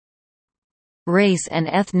Race and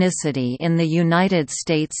ethnicity in the United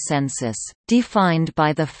States Census, defined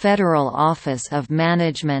by the Federal Office of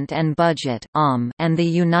Management and Budget and the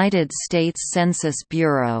United States Census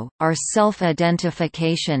Bureau, are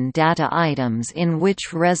self-identification data items in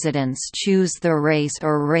which residents choose the race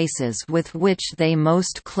or races with which they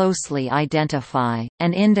most closely identify,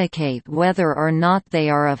 and indicate whether or not they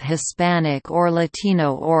are of Hispanic or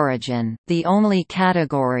Latino origin. The only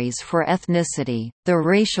categories for ethnicity, the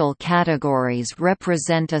racial categories,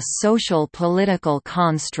 represent a social-political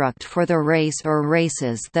construct for the race or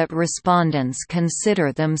races that respondents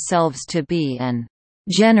consider themselves to be and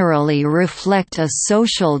generally reflect a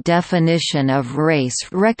social definition of race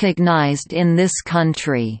recognized in this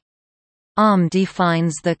country.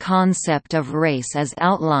 Defines the concept of race as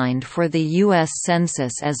outlined for the U.S.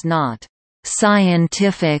 Census as not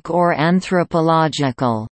scientific or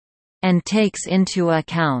anthropological, and takes into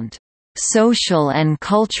account social and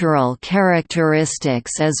cultural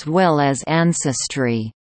characteristics as well as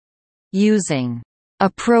ancestry. Using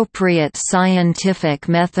appropriate scientific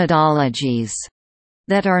methodologies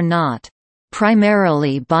that are not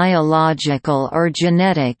primarily biological or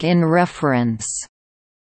genetic in reference.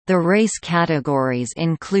 The race categories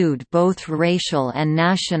include both racial and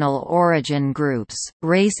national origin groups.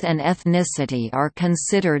 Race and ethnicity are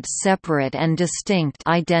considered separate and distinct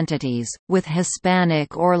identities, with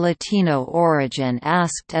Hispanic or Latino origin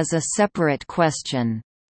asked as a separate question.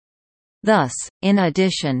 Thus, in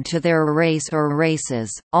addition to their race or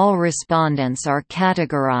races, all respondents are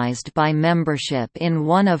categorized by membership in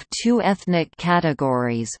one of two ethnic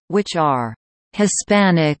categories, which are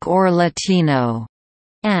Hispanic or Latino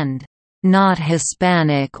and not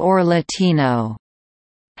Hispanic or Latino.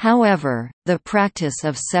 However, the practice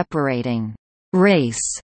of separating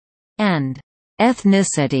race and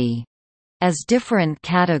ethnicity as different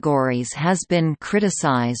categories has been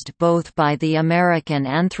criticized both by the American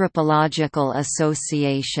Anthropological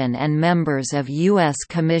Association and members of U.S.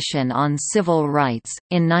 Commission on Civil Rights.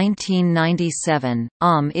 In 1997,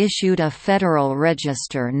 issued a Federal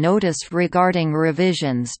Register notice regarding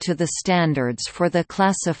revisions to the standards for the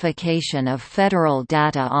classification of federal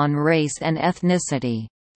data on race and ethnicity.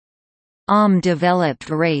 Developed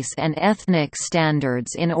race and ethnic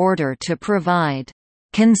standards in order to provide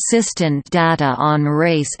consistent data on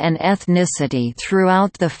race and ethnicity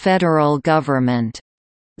throughout the federal government.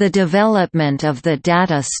 The development of the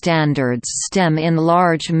data standards stem in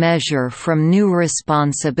large measure from new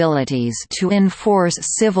responsibilities to enforce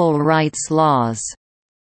civil rights laws.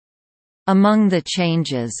 Among the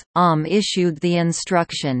changes, issued the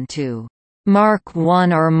instruction to mark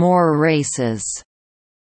one or more races.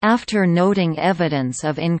 After noting evidence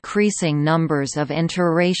of increasing numbers of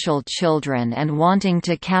interracial children and wanting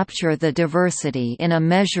to capture the diversity in a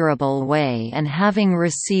measurable way, and having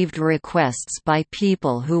received requests by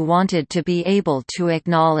people who wanted to be able to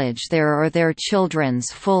acknowledge their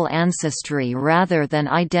children's full ancestry rather than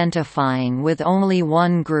identifying with only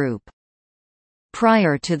one group.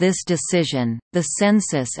 Prior to this decision, the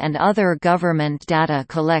census and other government data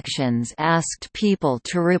collections asked people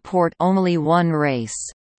to report only one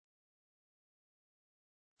race.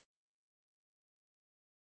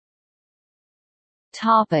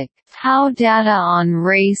 How data on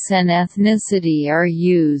race and ethnicity are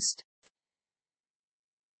used.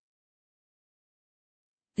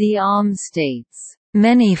 The states,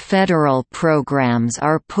 "Many federal programs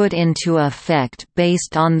are put into effect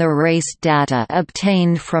based on the race data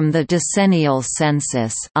obtained from the decennial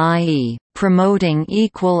census, i.e., promoting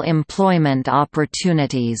equal employment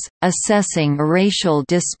opportunities, assessing racial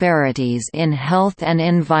disparities in health and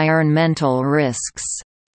environmental risks."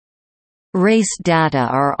 Race data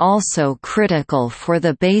are also critical for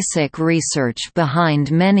the basic research behind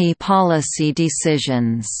many policy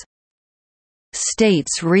decisions.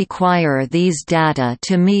 States require these data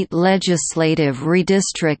to meet legislative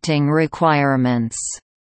redistricting requirements.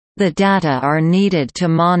 The data are needed to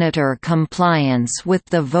monitor compliance with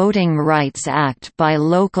the Voting Rights Act by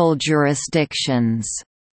local jurisdictions.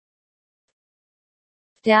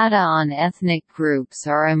 Data on ethnic groups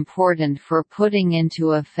are important for putting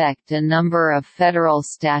into effect a number of federal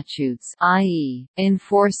statutes, i.e.,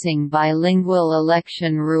 enforcing bilingual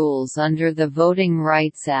election rules under the Voting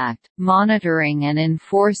Rights Act, monitoring and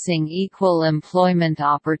enforcing equal employment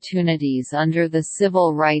opportunities under the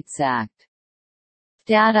Civil Rights Act.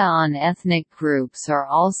 Data on ethnic groups are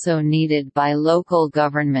also needed by local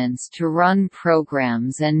governments to run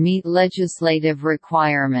programs and meet legislative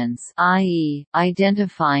requirements, i.e.,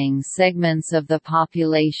 identifying segments of the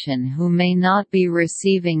population who may not be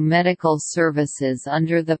receiving medical services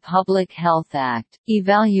under the Public Health Act,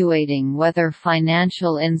 evaluating whether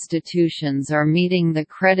financial institutions are meeting the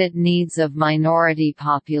credit needs of minority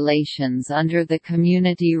populations under the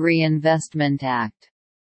Community Reinvestment Act.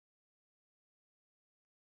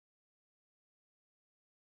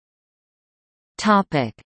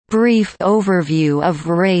 Brief overview of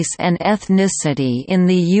race and ethnicity in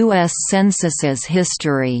the U.S. Census's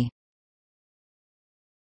history.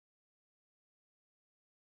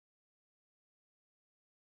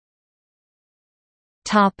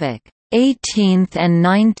 Topic: 18th and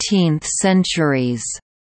 19th centuries.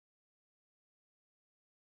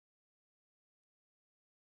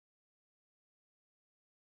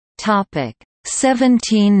 Topic: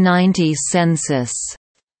 1790 census.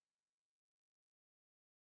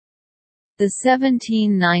 The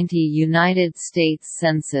 1790 United States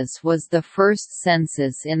Census was the first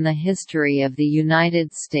census in the history of the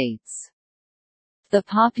United States. The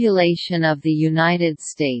population of the United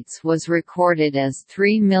States was recorded as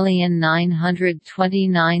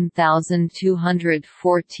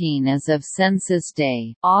 3,929,214 as of Census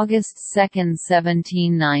Day, August 2,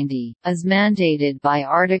 1790, as mandated by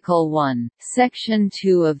Article 1, Section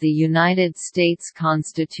 2 of the United States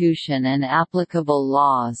Constitution and applicable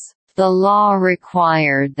laws. The law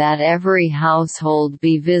required that every household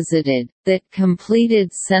be visited, that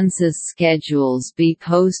completed census schedules be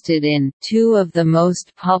posted in two of the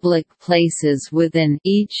most public places within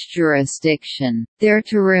each jurisdiction, there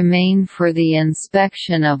to remain for the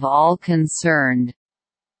inspection of all concerned,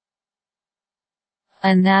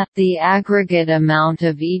 and that the aggregate amount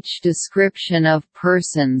of each description of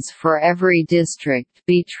persons for every district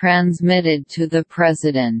be transmitted to the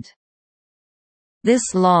President.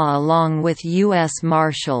 This law along with U.S.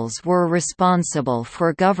 Marshals were responsible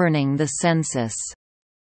for governing the census.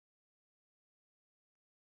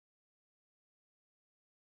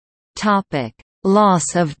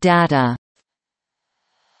 Loss of data.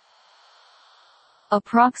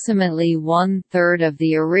 Approximately one-third of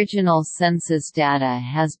the original census data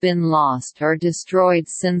has been lost or destroyed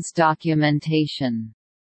since documentation.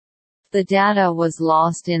 The data was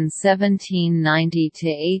lost in 1790 to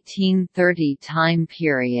 1830 time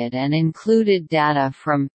period and included data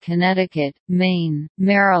from Connecticut, Maine,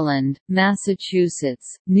 Maryland,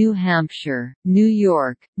 Massachusetts, New Hampshire, New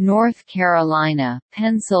York, North Carolina,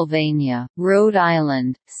 Pennsylvania, Rhode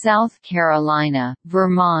Island, South Carolina,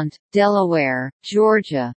 Vermont, Delaware,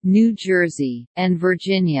 Georgia, New Jersey, and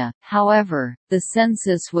Virginia. However, the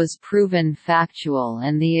census was proven factual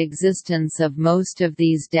and the existence of most of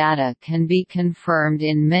these data can be confirmed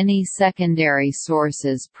in many secondary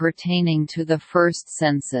sources pertaining to the first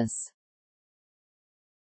census.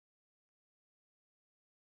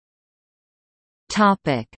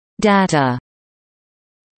 Data.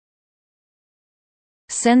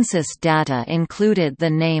 Census data included the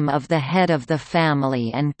name of the head of the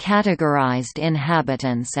family and categorized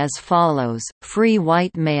inhabitants as follows: free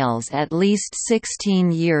white males at least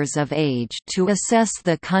 16 years of age to assess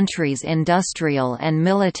the country's industrial and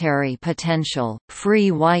military potential,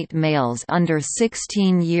 free white males under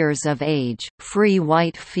 16 years of age, free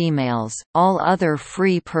white females, all other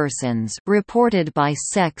free persons reported by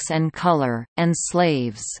sex and color, and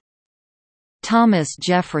slaves. Thomas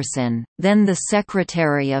Jefferson, then the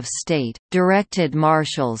Secretary of State, directed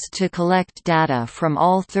marshals to collect data from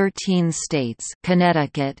all 13 states: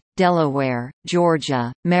 Connecticut, Delaware,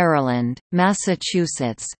 Georgia, Maryland,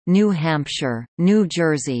 Massachusetts, New Hampshire, New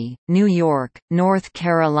Jersey, New York, North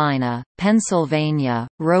Carolina, Pennsylvania,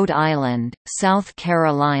 Rhode Island, South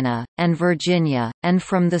Carolina, and Virginia, and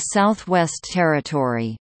from the Southwest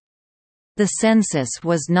Territory. The census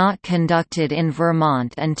was not conducted in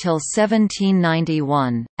Vermont until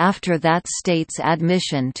 1791, after that state's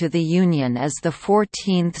admission to the Union as the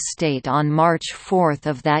 14th state on March 4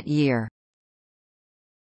 of that year.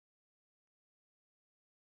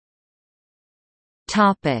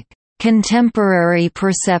 Contemporary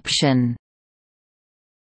perception.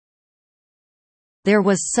 There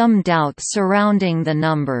was some doubt surrounding the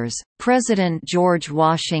numbers. President George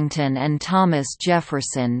Washington and Thomas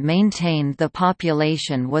Jefferson maintained the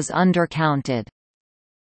population was undercounted.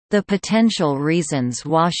 The potential reasons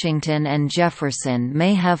Washington and Jefferson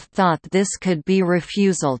may have thought this could be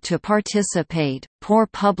refusal to participate, poor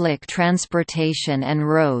public transportation and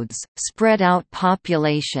roads, spread out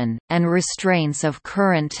population, and restraints of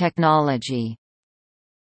current technology.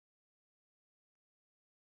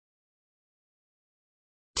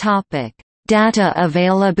 Data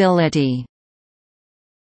availability.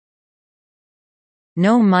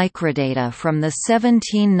 No microdata from the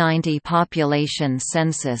 1790 population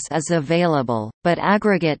census is available, but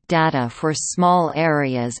aggregate data for small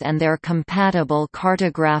areas and their compatible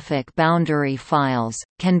cartographic boundary files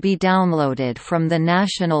can be downloaded from the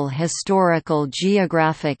National Historical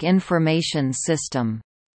Geographic Information System.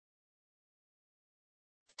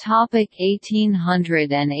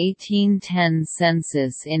 1800 and 1810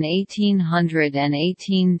 census. In 1800 and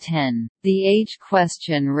 1810, the age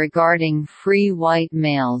question regarding free white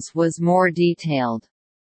males was more detailed.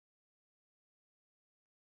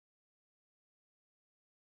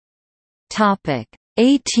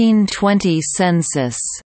 1820 census.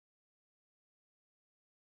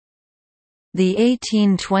 The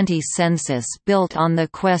 1820 census built on the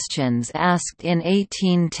questions asked in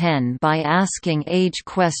 1810 by asking age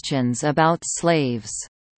questions about slaves.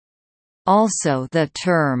 Also, the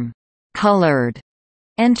term, "colored,"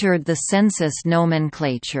 entered the census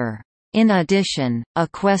nomenclature. In addition, a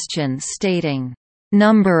question stating,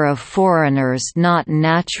 "number of foreigners not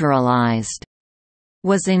naturalized,"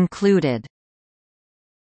 was included.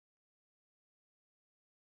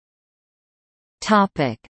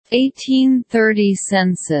 1830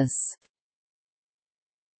 census.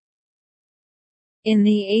 In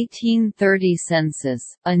the 1830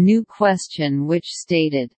 census, a new question which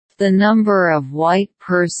stated, "the number of white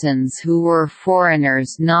persons who were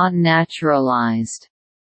foreigners not naturalized,"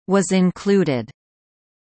 was included.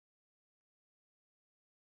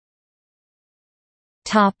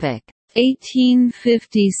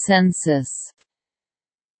 1850 census.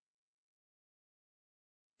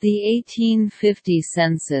 The 1850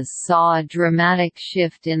 census saw a dramatic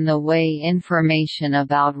shift in the way information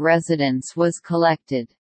about residents was collected.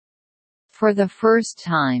 For the first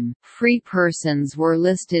time, free persons were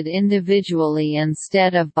listed individually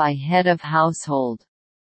instead of by head of household.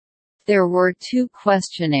 There were two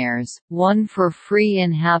questionnaires, one for free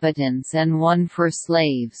inhabitants and one for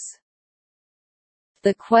slaves.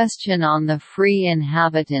 The question on the free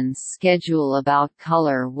inhabitants' schedule about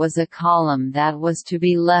color was a column that was to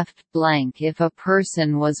be left blank if a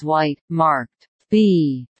person was white, marked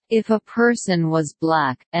B, if a person was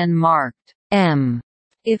black, and marked M,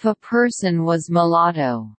 if a person was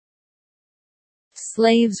mulatto.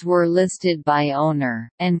 Slaves were listed by owner,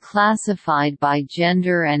 and classified by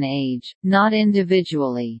gender and age, not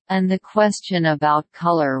individually, and the question about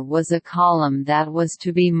color was a column that was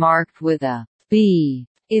to be marked with a B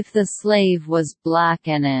if the slave was black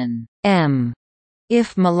and an M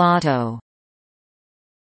if mulatto.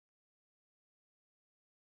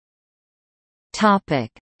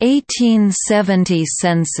 1870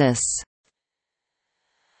 census.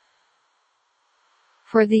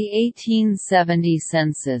 For the 1870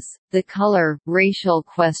 census, the color-racial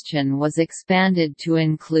question was expanded to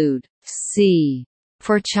include C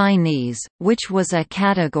for Chinese, which was a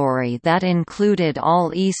category that included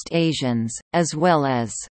all East Asians, as well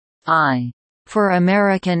as I for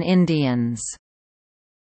American Indians.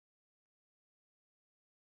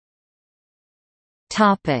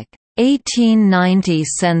 1890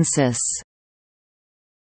 census.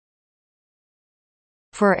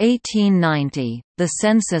 For 1890, the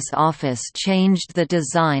Census Office changed the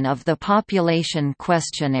design of the population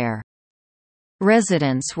questionnaire.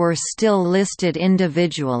 Residents were still listed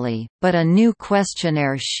individually, but a new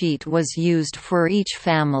questionnaire sheet was used for each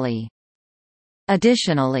family.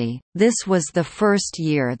 Additionally, this was the first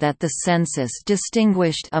year that the census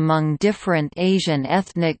distinguished among different Asian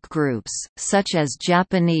ethnic groups, such as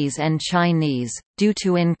Japanese and Chinese, due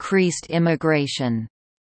to increased immigration.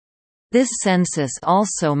 This census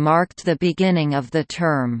also marked the beginning of the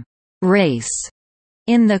term, "race,"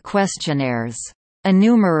 in the questionnaires.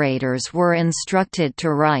 Enumerators were instructed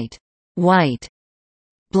to write, "white,"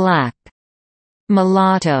 "black,"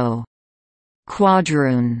 "mulatto,"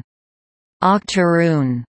 "quadroon,"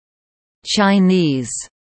 "octoroon," "Chinese,"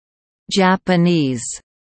 "Japanese,"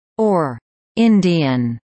 or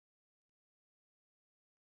 "Indian."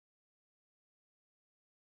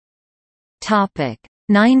 Topic: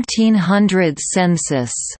 1900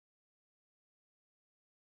 census.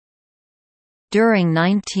 During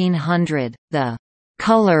 1900, the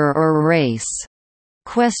 "color or race"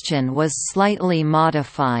 question was slightly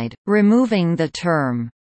modified, removing the term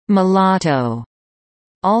 "mulatto."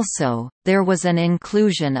 Also, there was an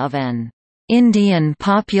inclusion of an Indian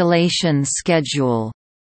population schedule,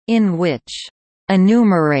 in which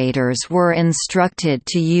enumerators were instructed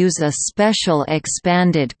to use a special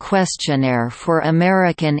expanded questionnaire for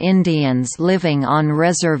American Indians living on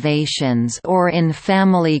reservations or in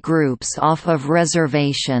family groups off of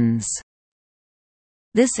reservations.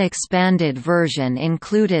 This expanded version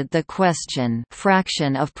included the question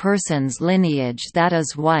fraction of person's lineage that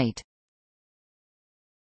is white.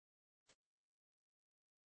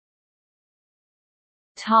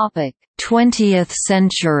 Topic: 20th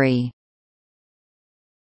century.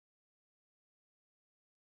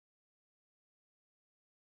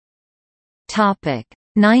 Topic: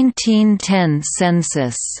 1910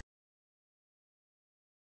 census.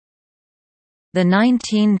 The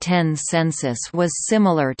 1910 census was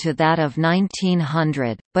similar to that of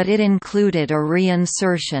 1900, but it included a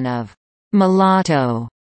reinsertion of mulatto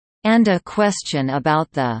and a question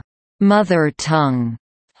about the mother tongue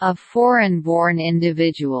of foreign-born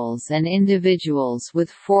individuals and individuals with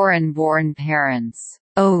foreign-born parents.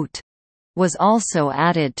 Oat was also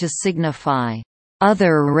added to signify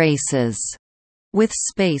other races, with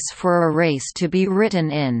space for a race to be written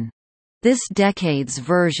in. This decade's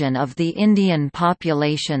version of the Indian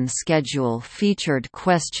population schedule featured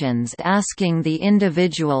questions asking the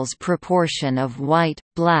individual's proportion of white,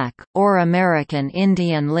 black, or American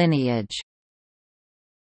Indian lineage.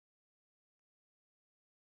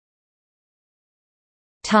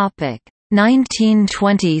 Topic: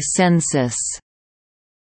 1920 census.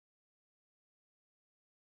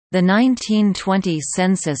 The 1920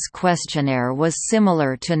 census questionnaire was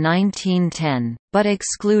similar to 1910, but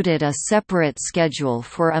excluded a separate schedule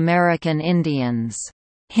for American Indians.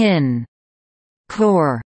 Hin,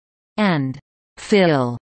 Kor, and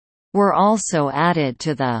Phil were also added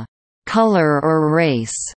to the color or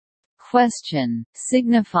race question,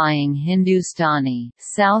 signifying Hindustani,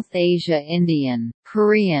 South Asia Indian,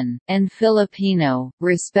 Korean, and Filipino,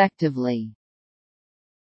 respectively.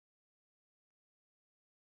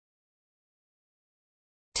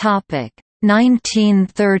 Topic: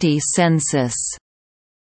 1930 census.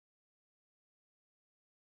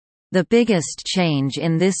 The biggest change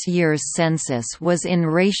in this year's census was in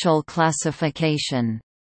racial classification.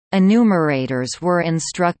 Enumerators were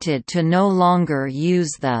instructed to no longer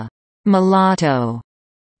use the mulatto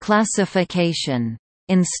classification.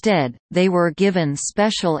 Instead, they were given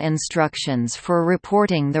special instructions for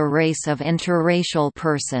reporting the race of interracial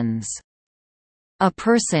persons. A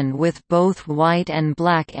person with both white and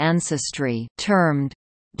black ancestry, termed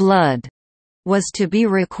blood, was to be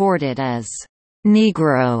recorded as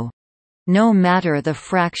Negro, no matter the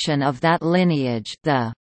fraction of that lineage,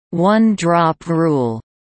 the one-drop rule.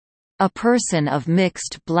 A person of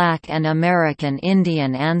mixed black and American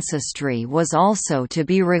Indian ancestry was also to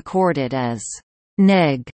be recorded as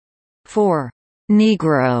neg for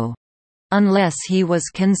Negro, unless he was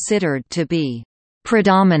considered to be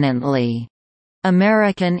predominantly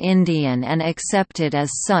American Indian and accepted as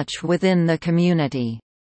such within the community.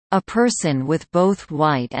 A person with both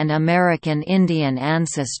white and American Indian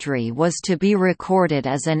ancestry was to be recorded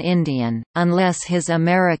as an Indian, unless his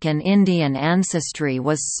American Indian ancestry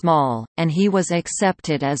was small, and he was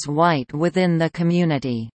accepted as white within the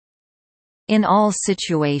community. In all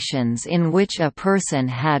situations in which a person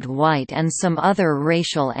had white and some other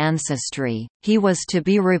racial ancestry, he was to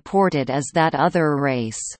be reported as that other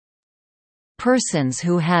race. Persons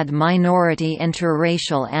who had minority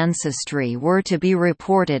interracial ancestry were to be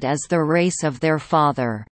reported as the race of their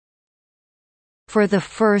father. For the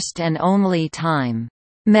first and only time,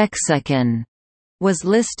 Mexican was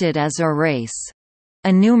listed as a race.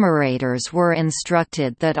 Enumerators were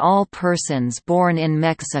instructed that all persons born in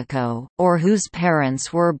Mexico, or whose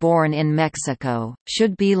parents were born in Mexico,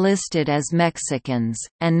 should be listed as Mexicans,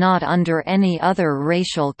 and not under any other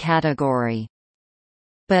racial category.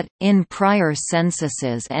 But, in prior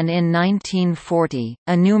censuses and in 1940,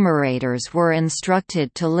 enumerators were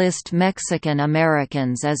instructed to list Mexican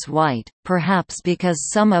Americans as white, perhaps because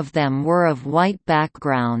some of them were of white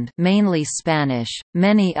background, mainly Spanish,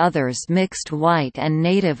 many others mixed white and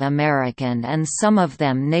Native American, and some of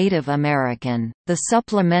them Native American. The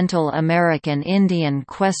Supplemental American Indian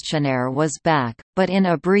Questionnaire was back, but in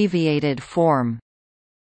abbreviated form.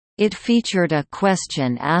 It featured a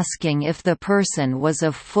question asking if the person was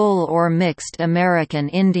of full or mixed American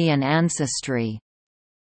Indian ancestry.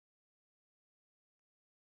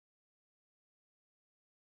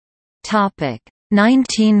 Topic: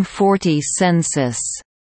 1940 census.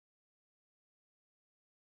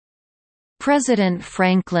 President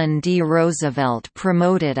Franklin D. Roosevelt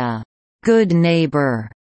promoted a "good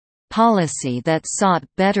neighbor" policy that sought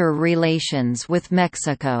better relations with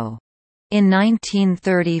Mexico. In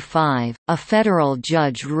 1935, a federal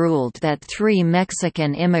judge ruled that 3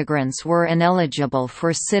 Mexican immigrants were ineligible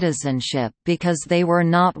for citizenship because they were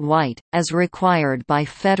not white, as required by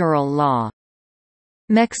federal law.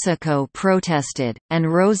 Mexico protested,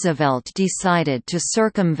 and Roosevelt decided to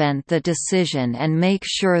circumvent the decision and make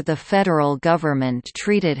sure the federal government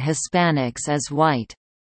treated Hispanics as white.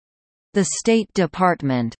 The State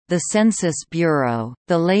Department, the Census Bureau,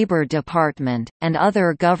 the Labor Department, and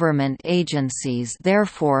other government agencies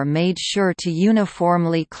therefore made sure to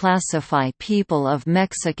uniformly classify people of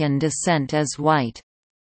Mexican descent as white.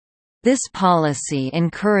 This policy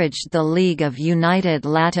encouraged the League of United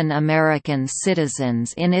Latin American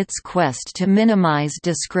Citizens in its quest to minimize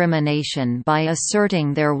discrimination by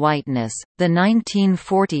asserting their whiteness. The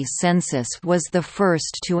 1940 census was the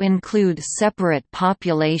first to include separate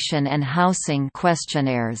population and housing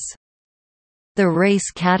questionnaires. The race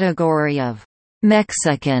category of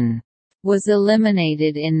Mexican was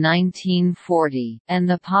eliminated in 1940, and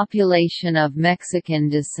the population of Mexican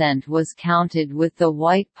descent was counted with the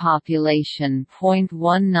white population.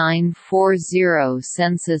 1940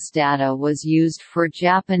 census data was used for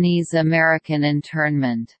Japanese American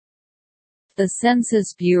internment. The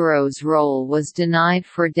Census Bureau's role was denied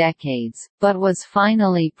for decades, but was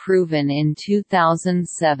finally proven in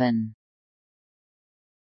 2007.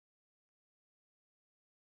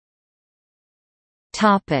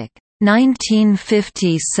 Topic: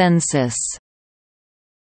 1950 census.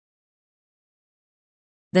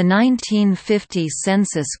 The 1950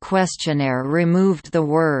 census questionnaire removed the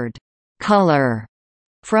word "color"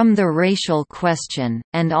 from the racial question,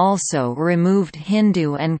 and also removed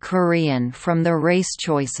Hindu and Korean from the race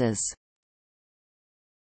choices.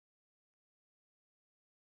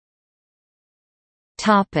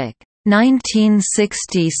 Topic: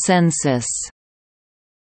 1960 census.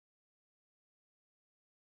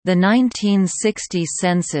 The 1960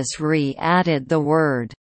 census re-added the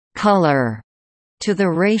word "color" to the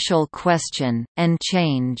racial question, and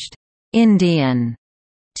changed "Indian"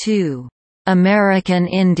 to "American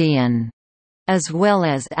Indian", as well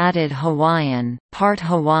as added Hawaiian, part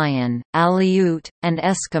Hawaiian, Aleut, and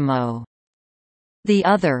Eskimo. The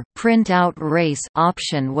other print-out race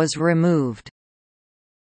option was removed.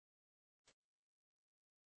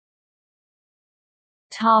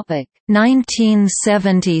 Topic: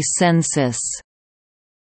 1970 census.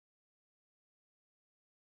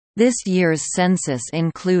 This year's census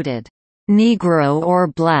included Negro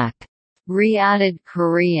or Black, re-added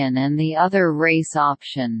Korean and the other race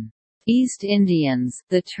option. East Indians,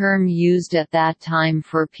 the term used at that time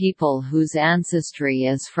for people whose ancestry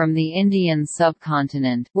is from the Indian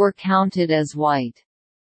subcontinent, were counted as white.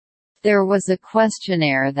 There was a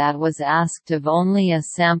questionnaire that was asked of only a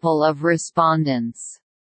sample of respondents.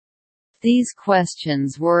 These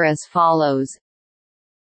questions were as follows: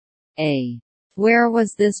 A. Where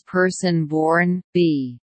was this person born?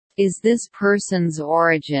 B. Is this person's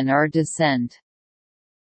origin or descent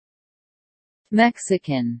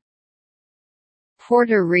Mexican,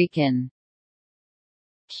 Puerto Rican,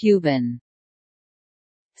 Cuban,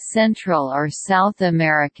 Central or South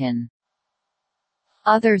American,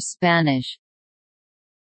 other Spanish?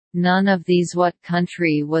 None of these. What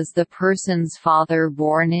country was the person's father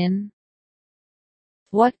born in?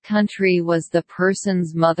 What country was the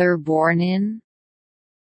person's mother born in?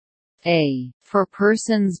 A. For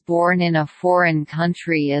persons born in a foreign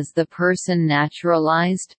country, is the person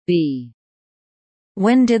naturalized? B.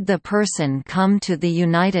 When did the person come to the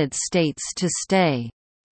United States to stay?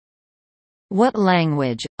 What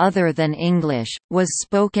language, other than English, was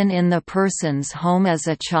spoken in the person's home as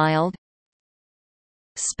a child?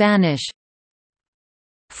 Spanish,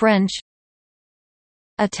 French,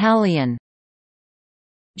 Italian,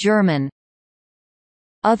 German,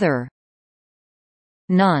 other?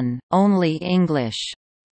 None, only English.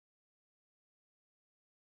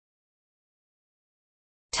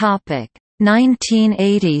 Topic: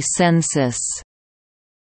 1980 census.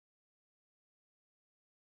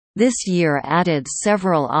 This year added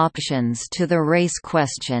several options to the race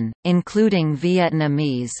question, including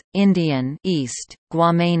Vietnamese, Indian East,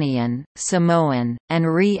 Guamanian, Samoan,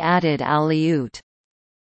 and re-added Aleut.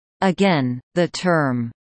 Again, the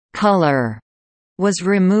term, "color", was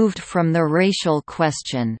removed from the racial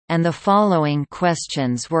question, and the following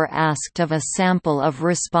questions were asked of a sample of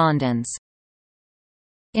respondents.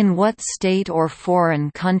 In what state or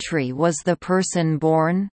foreign country was the person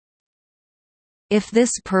born? If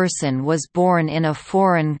this person was born in a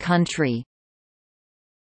foreign country,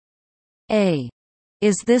 A.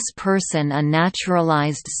 Is this person a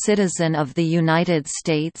naturalized citizen of the United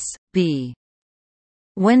States? B.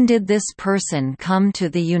 When did this person come to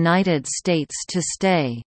the United States to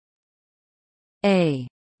stay? A.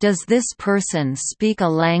 Does this person speak a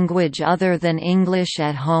language other than English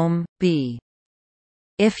at home? B.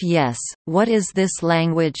 If yes, what is this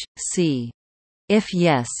language? C. If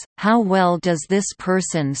yes, how well does this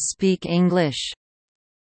person speak English?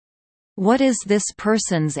 What is this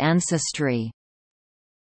person's ancestry?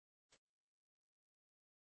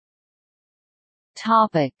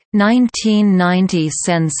 Topic: 1990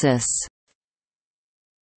 census.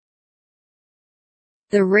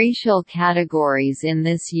 The racial categories in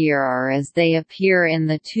this year are as they appear in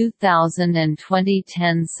the 2000 and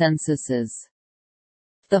 2010 censuses.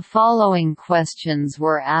 The following questions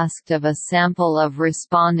were asked of a sample of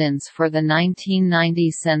respondents for the 1990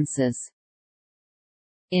 census.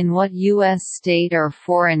 In what U.S. state or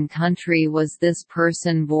foreign country was this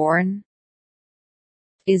person born?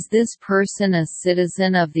 Is this person a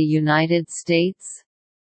citizen of the United States?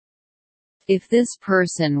 If this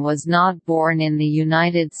person was not born in the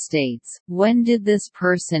United States, when did this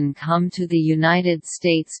person come to the United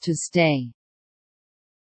States to stay?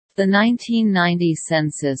 The 1990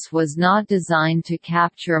 census was not designed to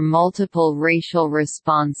capture multiple racial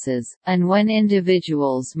responses, and when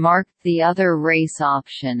individuals marked the other race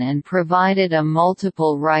option and provided a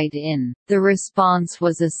multiple write-in, the response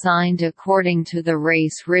was assigned according to the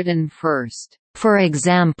race written first. For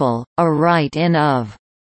example, a write-in of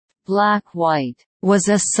black-white was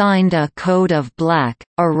assigned a code of black,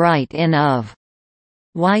 a write-in of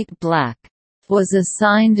white-black was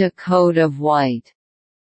assigned a code of white.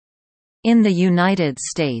 In the United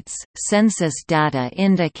States, census data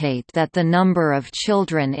indicate that the number of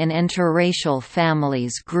children in interracial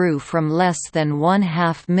families grew from less than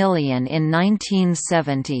 500,000 in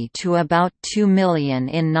 1970 to about 2 million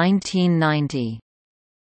in 1990.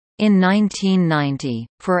 In 1990,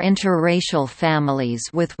 for interracial families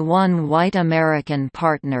with one white American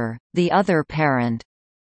partner, the other parent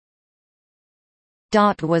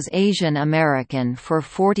was Asian American for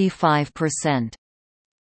 45%.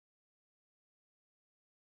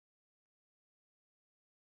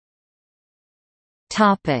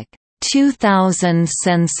 Topic: 2000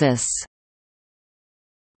 census.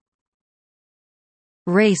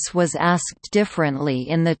 Race was asked differently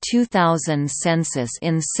in the 2000 census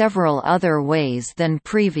in several other ways than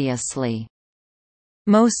previously.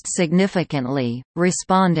 Most significantly,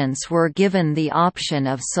 respondents were given the option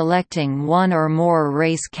of selecting one or more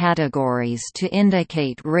race categories to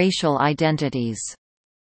indicate racial identities.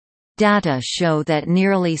 Data show that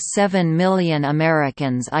nearly 7 million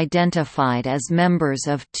Americans identified as members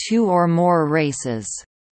of two or more races.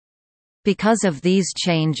 Because of these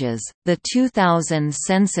changes, the 2000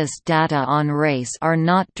 census data on race are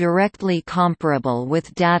not directly comparable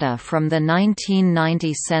with data from the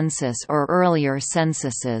 1990 census or earlier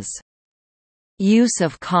censuses. Use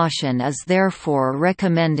of caution is therefore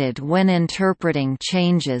recommended when interpreting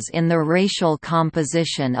changes in the racial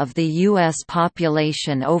composition of the U.S.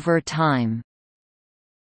 population over time.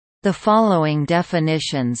 The following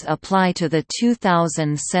definitions apply to the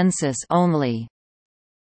 2000 census only.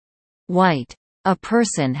 White. A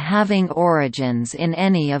person having origins in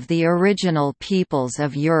any of the original peoples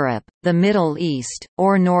of Europe, the Middle East,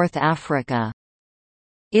 or North Africa.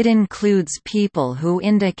 It includes people who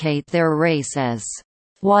indicate their race as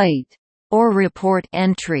white, or report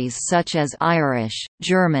entries such as Irish,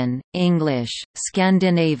 German, English,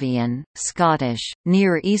 Scandinavian, Scottish,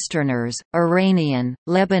 Near Easterners, Iranian,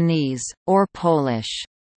 Lebanese, or Polish.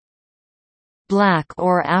 Black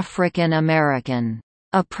or African American.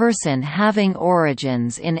 A person having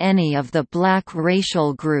origins in any of the black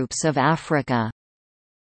racial groups of Africa.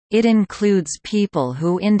 It includes people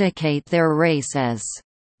who indicate their race as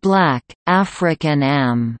Black, African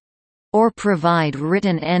Am, or provide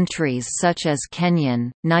written entries such as Kenyan,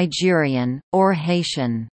 Nigerian, or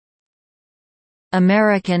Haitian.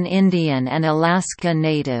 American Indian and Alaska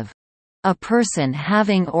Native. A person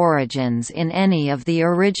having origins in any of the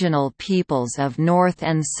original peoples of North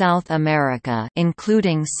and South America,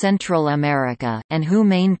 including Central America, and who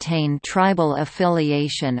maintain tribal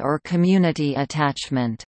affiliation or community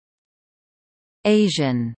attachment.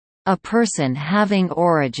 Asian. A person having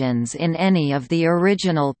origins in any of the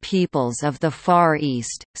original peoples of the Far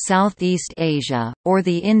East, Southeast Asia, or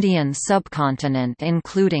the Indian subcontinent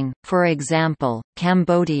including, for example,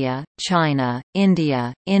 Cambodia, China,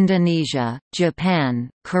 India, Indonesia,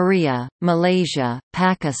 Japan, Korea, Malaysia,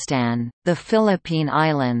 Pakistan, the Philippine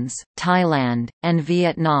Islands, Thailand, and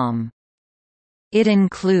Vietnam. It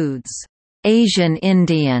includes Asian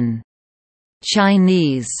Indian,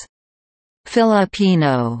 Chinese,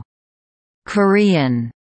 Filipino,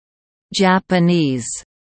 Korean, Japanese,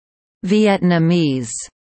 Vietnamese,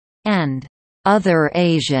 and other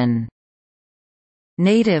Asian,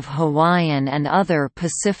 Native Hawaiian and other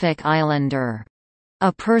Pacific Islander.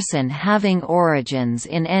 A person having origins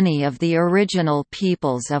in any of the original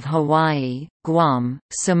peoples of Hawaii, Guam,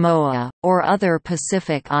 Samoa, or other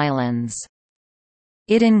Pacific islands.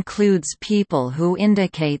 It includes people who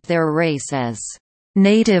indicate their race as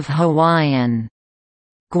Native Hawaiian,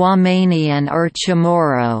 Guamanian or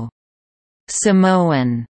Chamorro,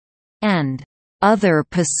 Samoan, and other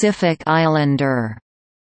Pacific Islander.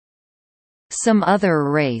 Some other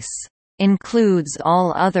race includes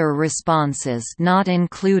all other responses not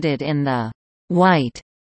included in the white,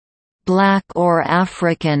 black or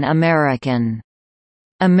African American,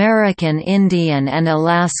 American Indian and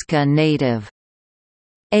Alaska Native,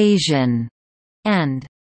 Asian, and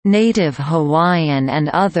Native Hawaiian and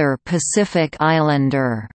other Pacific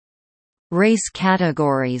Islander race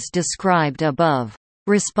categories described above.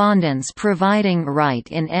 Respondents providing right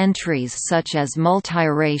in entries such as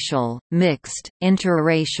multiracial, mixed,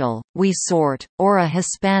 interracial, we sort, or a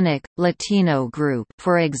Hispanic, Latino group,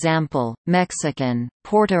 for example, Mexican,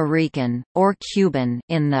 Puerto Rican, or Cuban,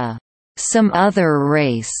 in the some other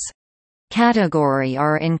race category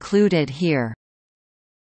are included here.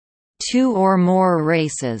 Two or more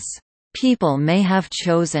races. People may have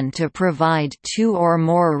chosen to provide two or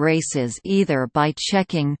more races either by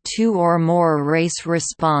checking two or more race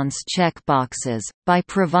response checkboxes, by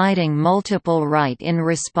providing multiple right-in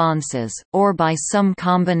responses, or by some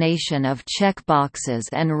combination of checkboxes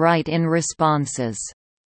and right-in responses.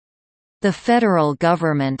 The federal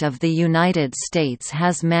government of the United States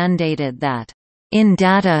has mandated that in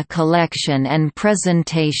data collection and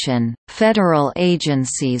presentation, federal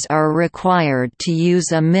agencies are required to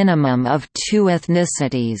use a minimum of two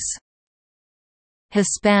ethnicities,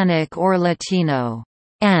 Hispanic or Latino,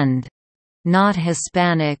 and not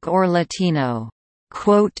Hispanic or Latino.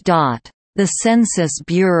 The Census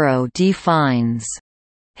Bureau defines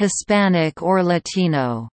Hispanic or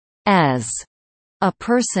Latino as a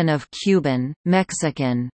person of Cuban,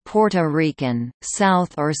 Mexican, Puerto Rican,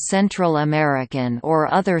 South or Central American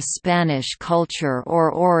or other Spanish culture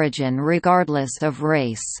or origin regardless of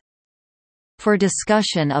race. For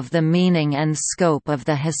discussion of the meaning and scope of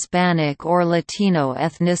the Hispanic or Latino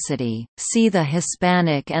ethnicity, see the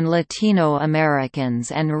Hispanic and Latino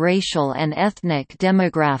Americans and Racial and Ethnic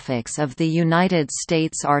Demographics of the United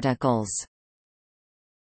States articles.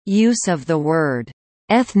 Use of the word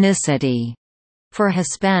ethnicity for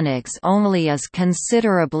Hispanics only is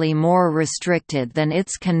considerably more restricted than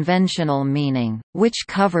its conventional meaning, which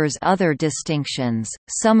covers other distinctions,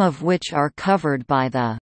 some of which are covered by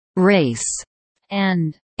the race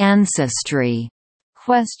and ancestry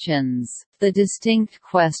questions. The distinct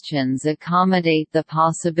questions accommodate the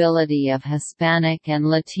possibility of Hispanic and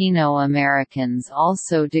Latino Americans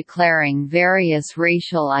also declaring various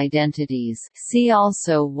racial identities. See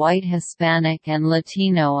also White Hispanic and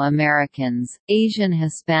Latino Americans, Asian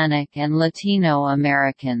Hispanic and Latino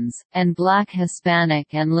Americans, and Black Hispanic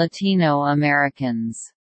and Latino Americans.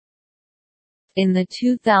 In the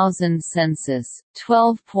 2000 census,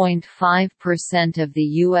 12.5% of the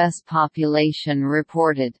U.S. population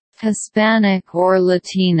reported Hispanic or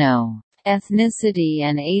Latino ethnicity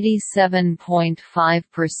and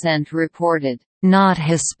 87.5% reported not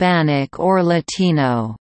Hispanic or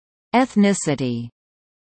Latino ethnicity.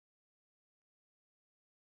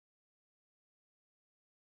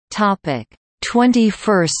 Topic: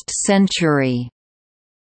 21st century.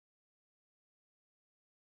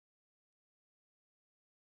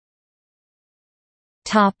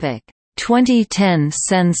 Topic: 2010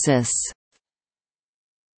 census.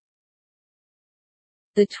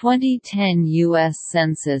 The 2010 U.S.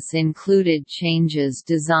 Census included changes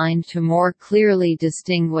designed to more clearly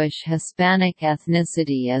distinguish Hispanic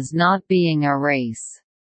ethnicity as not being a race.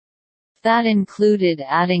 That included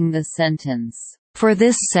adding the sentence, "For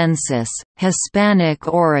this census, Hispanic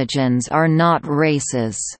origins are not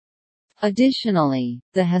races." Additionally,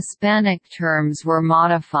 the Hispanic terms were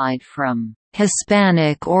modified from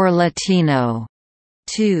Hispanic or Latino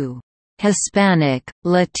to Hispanic,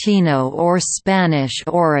 Latino or Spanish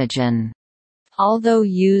origin. Although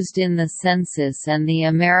used in the census and the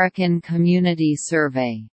American Community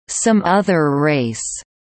Survey, some other race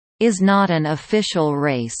is not an official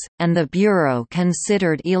race, and the Bureau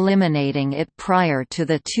considered eliminating it prior to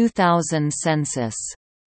the 2000 census.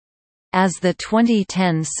 As the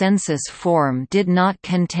 2010 census form did not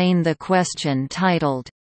contain the question titled,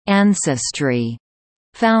 "Ancestry,"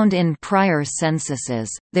 found in prior censuses.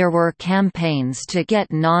 There were campaigns to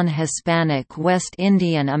get non-Hispanic West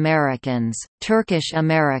Indian Americans, Turkish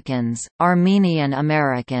Americans, Armenian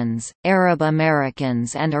Americans, Arab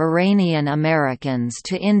Americans and Iranian Americans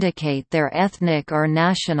to indicate their ethnic or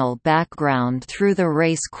national background through the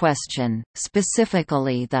race question,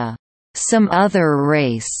 specifically the "some other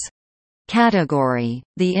race" category.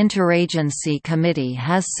 The Interagency Committee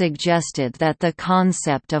has suggested that the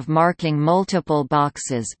concept of marking multiple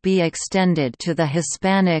boxes be extended to the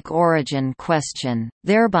Hispanic origin question,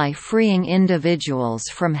 thereby freeing individuals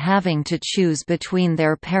from having to choose between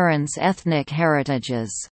their parents' ethnic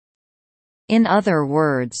heritages. In other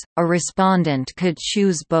words, a respondent could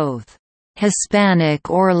choose both Hispanic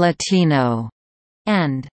or Latino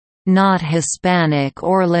and not Hispanic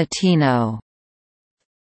or Latino.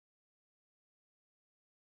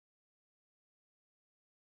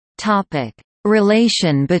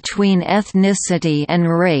 Relation between ethnicity and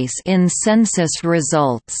race in census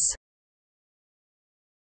results.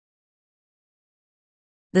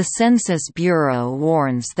 The Census Bureau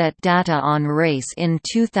warns that data on race in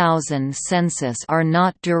 2000 census are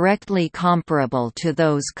not directly comparable to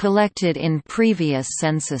those collected in previous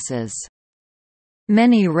censuses.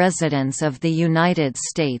 Many residents of the United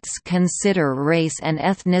States consider race and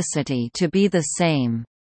ethnicity to be the same.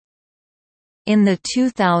 In the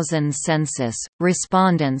 2000 census,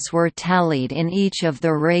 respondents were tallied in each of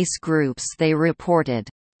the race groups they reported.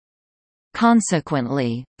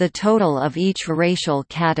 Consequently, the total of each racial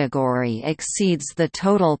category exceeds the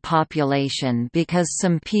total population because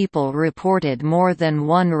some people reported more than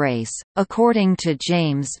one race, according to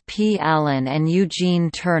James P. Allen and Eugene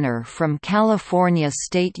Turner from California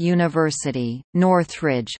State University,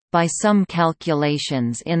 Northridge. By some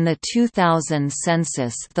calculations in the 2000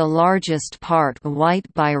 census, the largest part white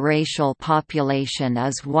biracial population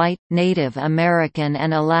is white, Native American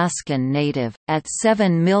and Alaskan Native, at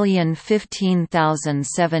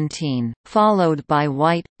 7,015,017, followed by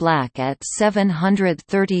white, black at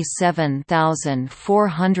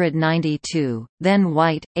 737,492, then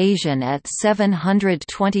white, Asian at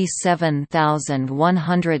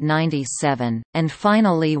 727,197, and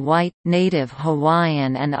finally white, Native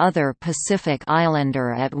Hawaiian and other Pacific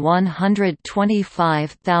Islander at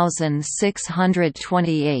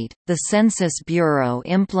 125,628. The Census Bureau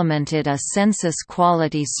implemented a census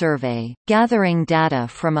quality survey, gathering data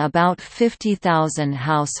from about 50,000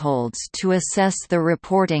 households to assess the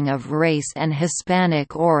reporting of race and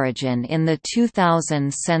Hispanic origin in the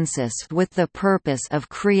 2000 census with the purpose of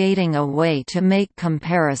creating a way to make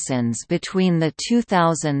comparisons between the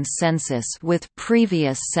 2000 census with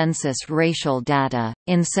previous census racial data.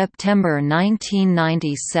 In September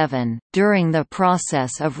 1997, during the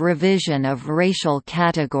process of revision of racial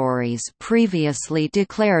categories previously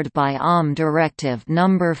declared by Directive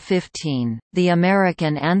No. 15, the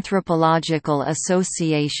American Anthropological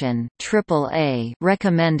Association AAA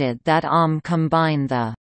recommended that combine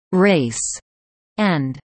the race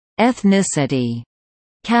and ethnicity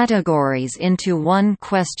categories into one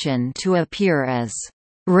question to appear as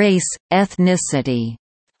race, ethnicity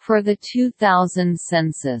for the 2000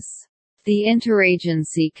 census. The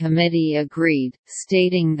Interagency Committee agreed,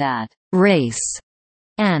 stating that race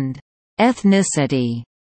and ethnicity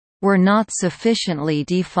were not sufficiently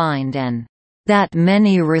defined and that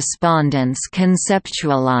many respondents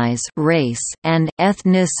conceptualize race and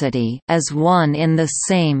ethnicity as one in the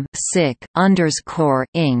same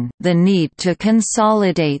ing the need to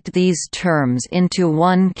consolidate these terms into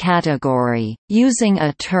one category, using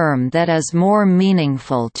a term that is more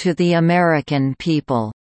meaningful to the American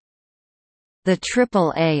people. The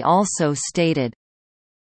AAA also stated,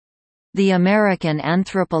 the American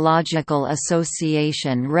Anthropological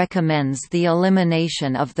Association recommends the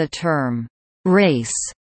elimination of the term race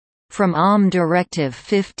from Directive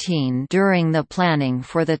 15 during the planning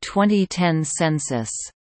for the 2010 census.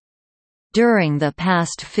 During the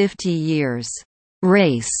past 50 years,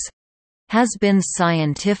 race has been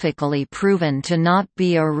scientifically proven to not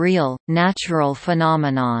be a real, natural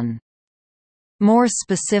phenomenon. More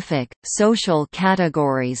specific, social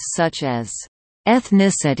categories such as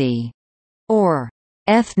ethnicity or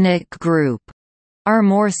ethnic group are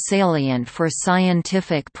more salient for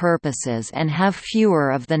scientific purposes and have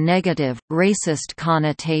fewer of the negative, racist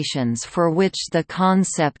connotations for which the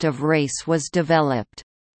concept of race was developed.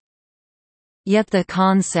 Yet the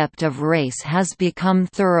concept of race has become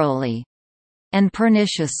thoroughly and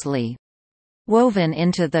perniciously woven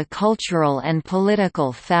into the cultural and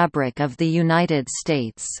political fabric of the United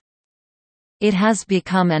States. It has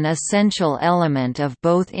become an essential element of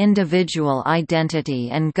both individual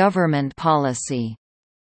identity and government policy.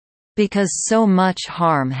 Because so much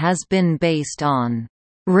harm has been based on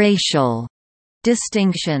racial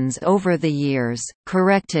distinctions over the years,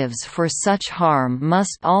 correctives for such harm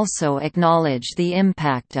must also acknowledge the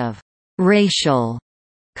impact of racial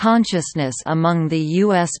consciousness among the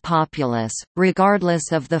U.S. populace,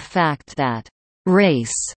 regardless of the fact that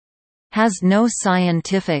race has no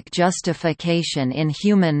scientific justification in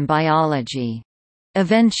human biology.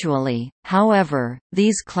 Eventually, however,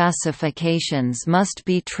 these classifications must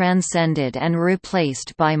be transcended and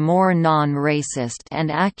replaced by more non-racist and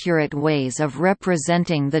accurate ways of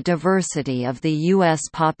representing the diversity of the U.S.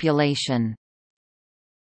 population.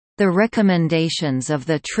 The recommendations of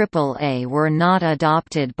the AAA were not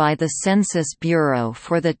adopted by the Census Bureau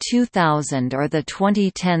for the 2000 or the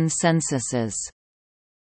 2010 censuses.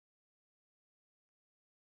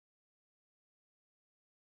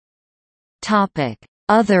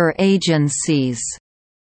 Other agencies.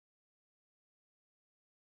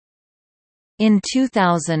 In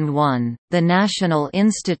 2001, the National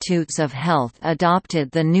Institutes of Health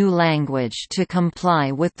adopted the new language to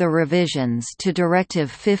comply with the revisions to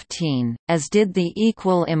Directive 15, as did the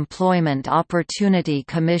Equal Employment Opportunity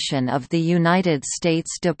Commission of the United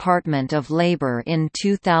States Department of Labor in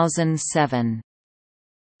 2007.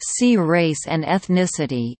 See Race and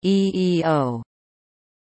Ethnicity (EEO).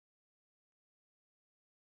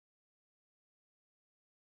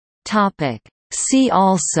 See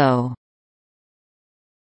also: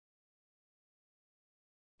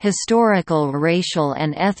 Historical racial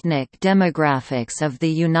and ethnic demographics of the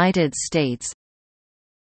United States,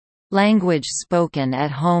 Language spoken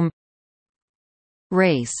at home,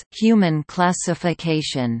 Race human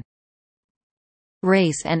classification,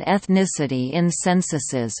 Race and ethnicity in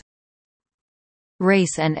censuses,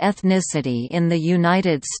 Race and ethnicity in the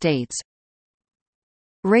United States,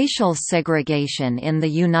 Racial segregation in the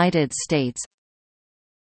United States,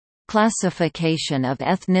 Classification of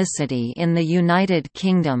ethnicity in the United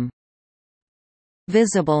Kingdom,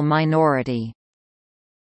 Visible minority.